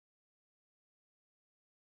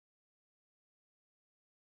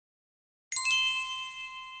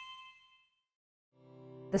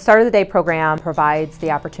The Start of the Day program provides the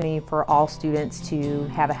opportunity for all students to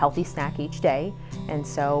have a healthy snack each day, and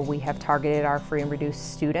so we have targeted our free and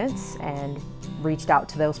reduced students and reached out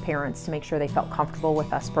to those parents to make sure they felt comfortable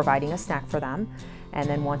with us providing a snack for them. And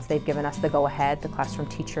then once they've given us the go-ahead, the classroom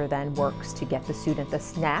teacher then works to get the student the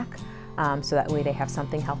snack so that way they have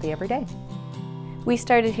something healthy every day. We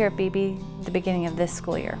started here at BB the beginning of this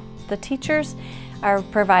school year. The teachers are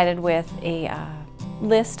provided with a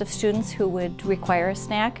list of students who would require a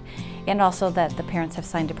snack, and also that the parents have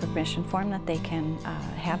signed a permission form that they can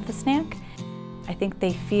have the snack. I think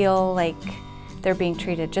they feel like they're being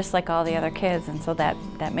treated just like all the other kids, and so that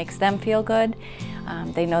makes them feel good.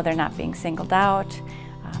 They know they're not being singled out,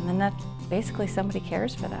 and that basically somebody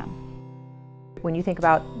cares for them. When you think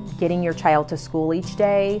about getting your child to school each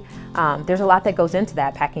day, there's a lot that goes into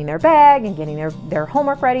that, packing their bag and getting their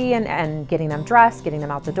homework ready and getting them dressed, getting them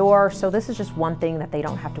out the door. So this is just one thing that they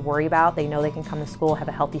don't have to worry about. They know they can come to school, have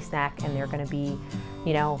a healthy snack, and they're going to be,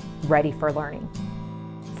 ready for learning.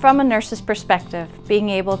 From a nurse's perspective, being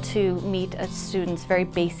able to meet a student's very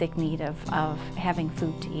basic need of having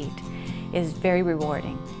food to eat is very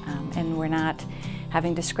rewarding, and we're not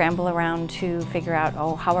having to scramble around to figure out,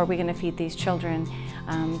 oh, how are we going to feed these children?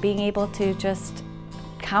 Being able to just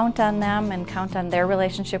count on them and count on their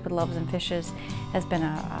relationship with Loaves and Fishes has been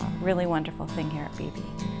a really wonderful thing here at BB.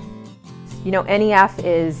 NEF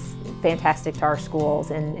is fantastic to our schools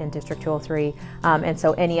in District 203, and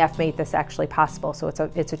so NEF made this actually possible. So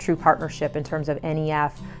it's a true partnership in terms of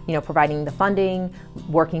NEF, providing the funding,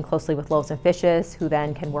 working closely with Loaves and Fishes, who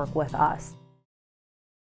then can work with us.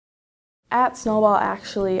 At Snowball,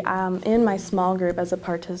 actually, in my small group as a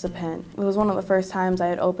participant, it was one of the first times I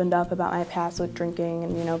had opened up about my past with drinking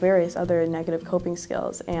and various other negative coping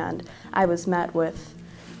skills, and I was met with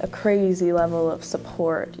a crazy level of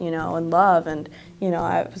support, and love, and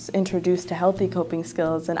I was introduced to healthy coping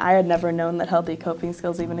skills, and I had never known that healthy coping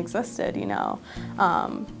skills even existed.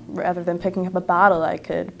 Rather than picking up a bottle, I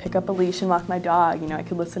could pick up a leash and walk my dog. I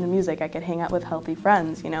could listen to music, I could hang out with healthy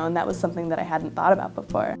friends, and that was something that I hadn't thought about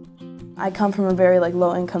before. I come from a very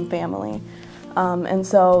low-income family, and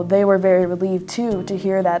so they were very relieved too to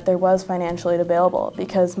hear that there was financial aid available,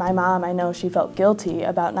 because my mom, I know she felt guilty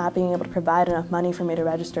about not being able to provide enough money for me to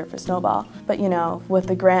register for Snowball. But with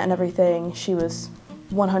the grant and everything, she was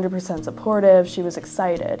 100% supportive. She was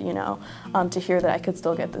excited, to hear that I could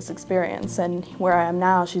still get this experience, and where I am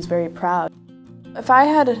now, she's very proud. If I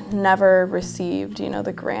had never received,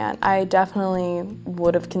 the grant, I definitely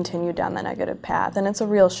would have continued down the negative path. And it's a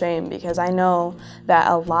real shame, because I know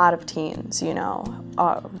that a lot of teens,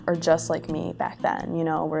 are just like me back then,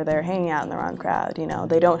 where they're hanging out in the wrong crowd,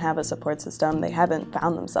 they don't have a support system, they haven't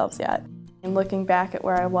found themselves yet. And looking back at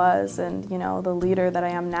where I was and, the leader that I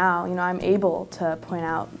am now, I'm able to point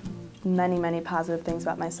out many positive things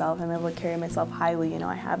about myself. I'm able to carry myself highly,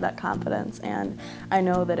 I have that confidence, and I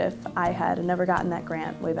know that if I had never gotten that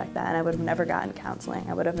grant way back then, I would have never gotten counseling,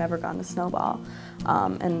 I would have never gone to Snowball,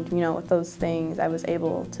 and with those things I was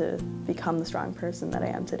able to become the strong person that I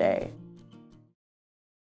am today.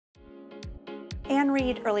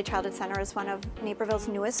 Reid Early Childhood Center is one of Naperville's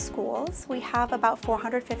newest schools. We have about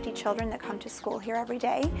 450 children that come to school here every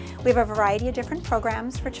day. We have a variety of different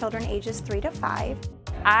programs for children ages 3 to 5.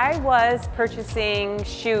 I was purchasing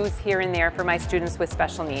shoes here and there for my students with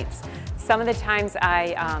special needs. Some of the times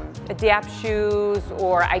I adapt shoes,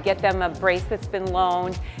 or I get them a brace that's been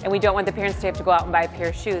loaned, and we don't want the parents to have to go out and buy a pair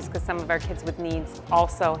of shoes, because some of our kids with needs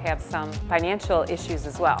also have some financial issues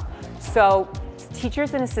as well. So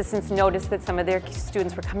teachers and assistants noticed that some of their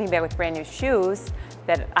students were coming back with brand new shoes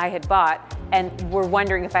that I had bought, and were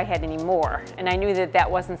wondering if I had any more. And I knew that that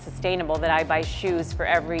wasn't sustainable, that I buy shoes for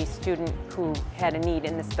every student who had a need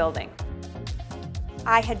in this building.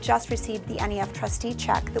 I had just received the NEF trustee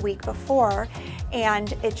check the week before,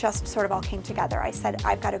 and it just sort of all came together. I said,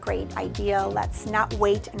 I've got a great idea. Let's not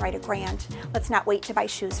wait and write a grant. Let's not wait to buy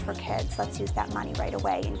shoes for kids. Let's use that money right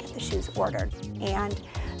away and get the shoes ordered. And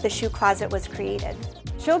the shoe closet was created.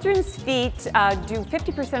 Children's feet do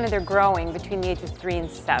 50% of their growing between the ages of 3 and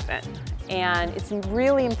 7. And it's a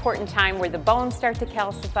really important time where the bones start to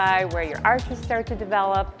calcify, where your arches start to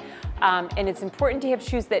develop. And it's important to have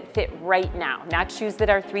shoes that fit right now, not shoes that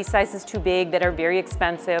are 3 sizes too big, that are very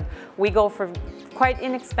expensive. We go for quite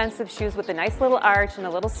inexpensive shoes with a nice little arch and a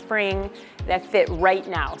little spring that fit right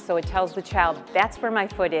now. So it tells the child, that's where my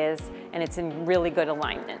foot is, and it's in really good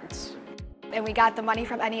alignment. And we got the money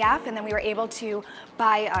from NEF, and then we were able to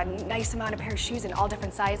buy a nice amount of pair of shoes in all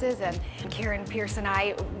different sizes. And Karen Pierce and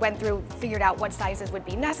I went through, figured out what sizes would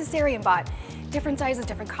be necessary, and bought different sizes,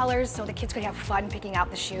 different colors, so the kids could have fun picking out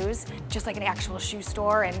the shoes, just like an actual shoe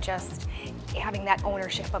store, and just having that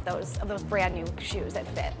ownership of those brand new shoes that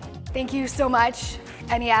fit. Thank you so much,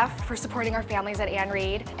 NEF, for supporting our families at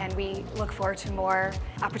Reid, and we look forward to more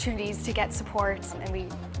opportunities to get support, and we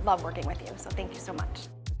love working with you, so thank you so much.